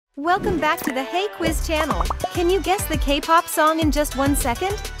Welcome back to the Hey Quiz channel. Can you guess the K-pop song in just 1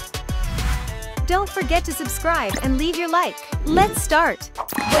 second? Don't forget to subscribe and leave your like. Let's start.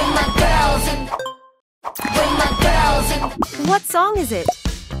 What song is it?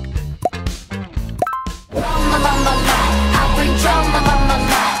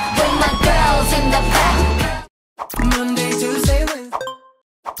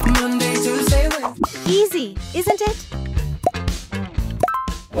 Easy, isn't it?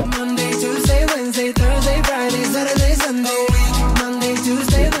 Monday, Tuesday, Wednesday, Thursday, Friday, Saturday, Sunday, Monday,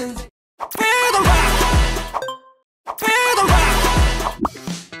 Tuesday, Wednesday. We're the rock. We're the rock.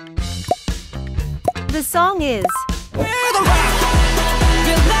 The song is We're the rock.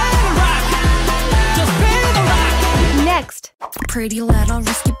 You let it rock. Just be the rock. Next. Pretty little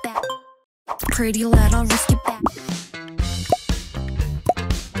risky bat. Pretty little risky bat.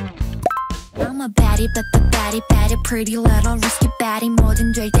 I'm a baddie, but the baddie, baddie. Pretty little risky baddie.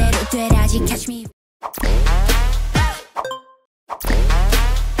 뭐든 될 대로 되라지. Catch me.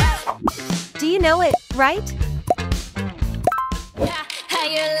 Do you know it, right? How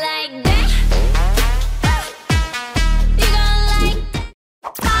you like that? You gon' like that?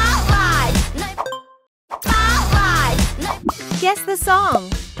 Spotlight. Guess the song.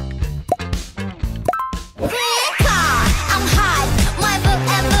 I'm hot. My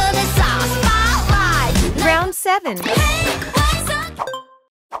forever the sauce. Spotlight. Round 7. Hey, what's up?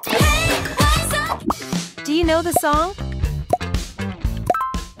 Hey, what's up? Do you know the song?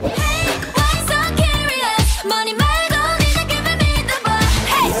 Hey, why so curious? Money 말고 네가 giving me the bug.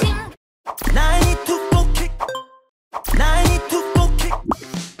 Hey, 92 kick. 92 kick.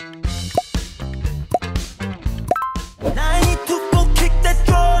 92 kick that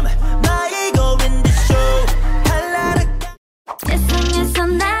drum. 나 이거 in the show. 달라라. yes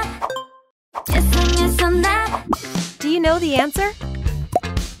on that. Yes on that. Do you know the answer?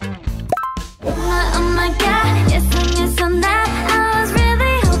 Oh my God. Yes on that. I was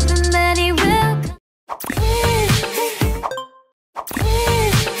really hoping that he will.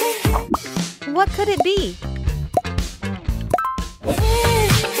 What could it be?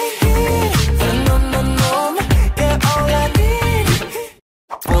 No, yeah, all I need.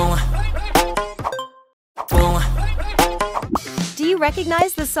 Boom. Boom. Do you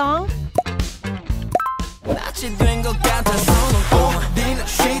recognize the song? 낯이 된 것 같아서 어디나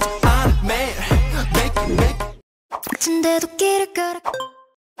쉬지 않아 매일 make 같은데도 길을 걸어.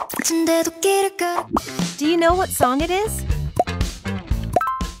 같은데도 길을 걸어. Do you know what song it is?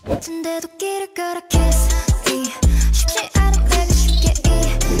 같은데도 길을 걸어. Kiss me. 쉽지 않아 내가 쉽게 이.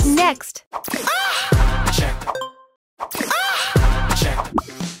 Next. check check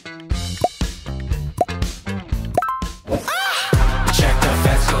check the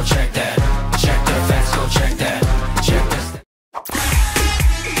facts, go check that, check the facts, go check that, check this.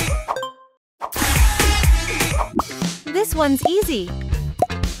 This one's easy.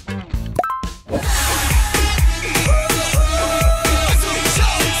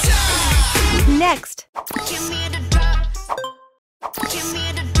 Next. Give me the drop. Give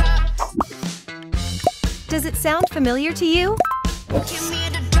me the drop. Does it sound familiar to you? Give me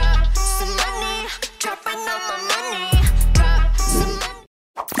the drop. Some money. Dropping on my money. Drop some money.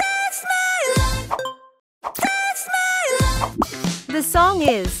 That's my love. That's my love. The song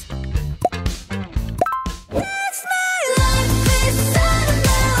is That's my life. It's all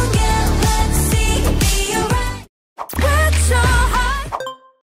about girl. Let's see me alright. Work so hard.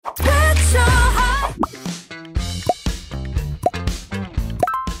 Work so hard.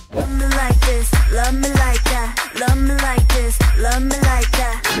 Love me like this. Love me like that. Love me like this. Love me like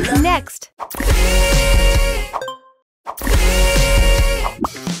that. Love next.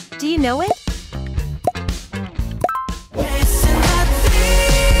 Do you know it? Chasing that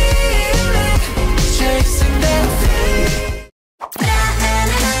feeling, chasing that feeling.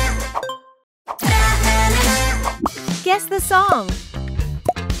 Guess the song.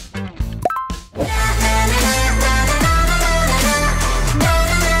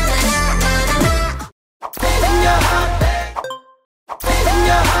 In your heart, babe. In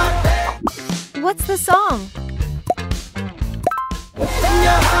your heart, babe. What's the song? In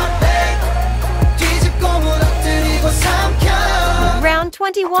your heart, babe. 뒤집고 무너뜨리고 삼켜. Round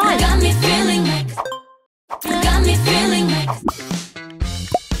 21. got me feeling like. Got me feeling like.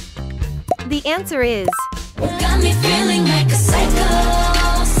 The answer is Got me feeling like a psycho,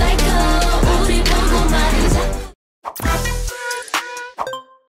 psycho. 우리 보고 말이자.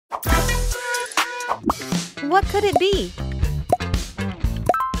 what could it be?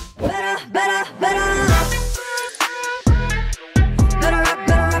 Better, better, better. Better up,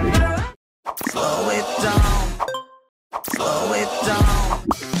 better up, better up. Slow it down, slow it down.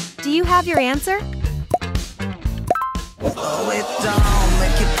 you have your answer?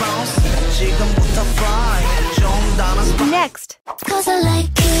 Next. 'Cause I like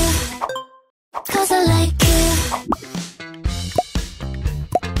you. 'Cause I like you.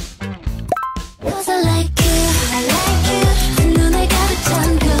 'Cause I like you. I like you. 눈을 가득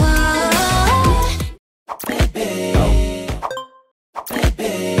담고.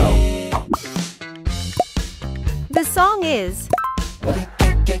 The song is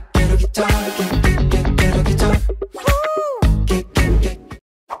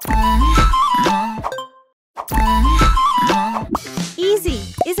easy,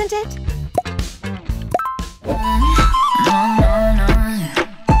 isn't it?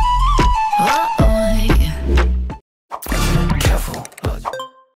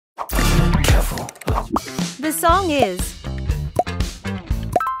 The song is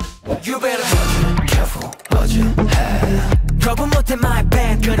You better be careful what you have. 거부 못해 my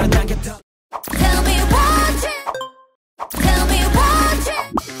bad 끌어당겨 더. Tell me what you. Tell me what you.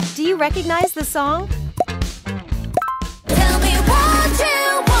 Do you recognize the song? Tell me what you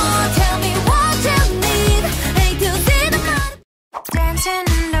want. Tell me what you need. Hate to see the moon. Dancing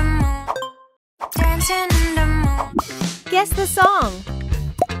in the moon. Dancing in the moon. Guess the song.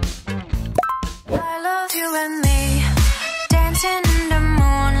 I love you and me. Dancing in the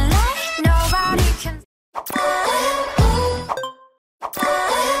moonlight. Nobody can.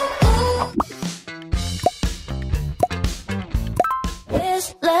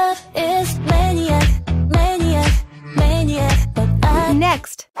 This love is maniac, maniac, maniac. But I.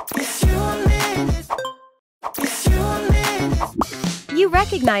 Next. It's you and me. It's you and me. You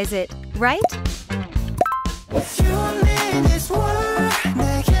recognize it, right? It's you and me. This world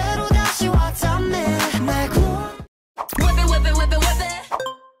내게로 다시 왔다며 날 구원. Whip it, whip it, whip it, whip it.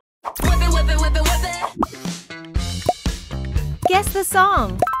 Whip it, whip it, whip it, whip it. Guess the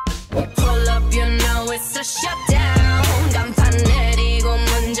song. Pull up, you know it's a shutdown. 간판 내리고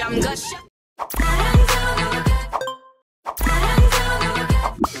문 잠가 shut.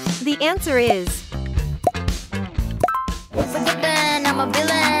 The answer is Unforgiven, I'm a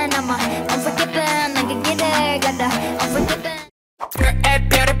villain. I'm a unforgiven. I can get there, gotta unforgiven.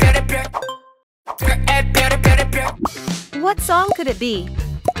 what song could it be?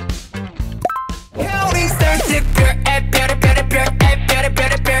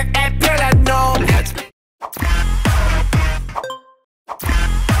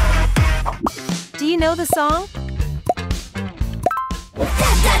 Do you know the song?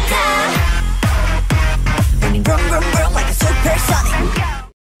 Burning vroom vroom vroom like a supersonic.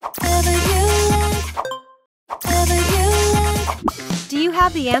 Whatever you like, whatever you like. Do you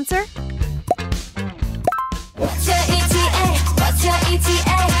have the answer? What's your ETA? What's your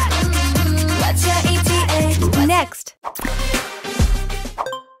ETA? What's your ETA? Next.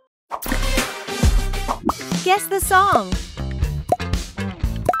 Guess the song.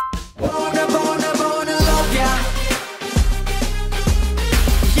 Bona bona bona love ya.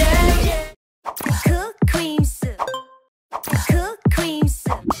 Yeah yeah. Cook cream soup. Cook cream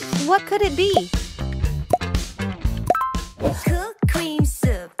soup. What could it be? Cook cream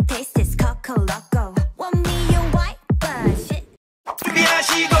soup. Taste this Coco Loco. 1 million white but shit.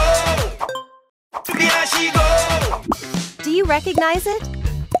 준비하시고 준비하시고. Do you recognize it?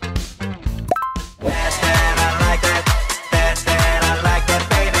 That's that I like that. That's that I like that,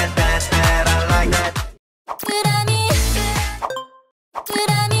 baby. That's that I like that. 그라미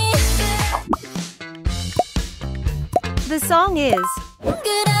그라미 The song is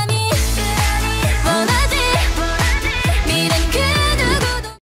그라미 원하지 미련 그 누구도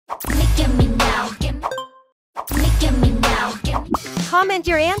Look at me now Look at me now Comment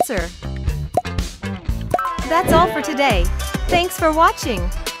your answer. That's all for today. Thanks for watching.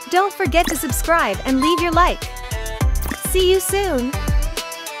 Don't forget to subscribe and leave your like. See you soon.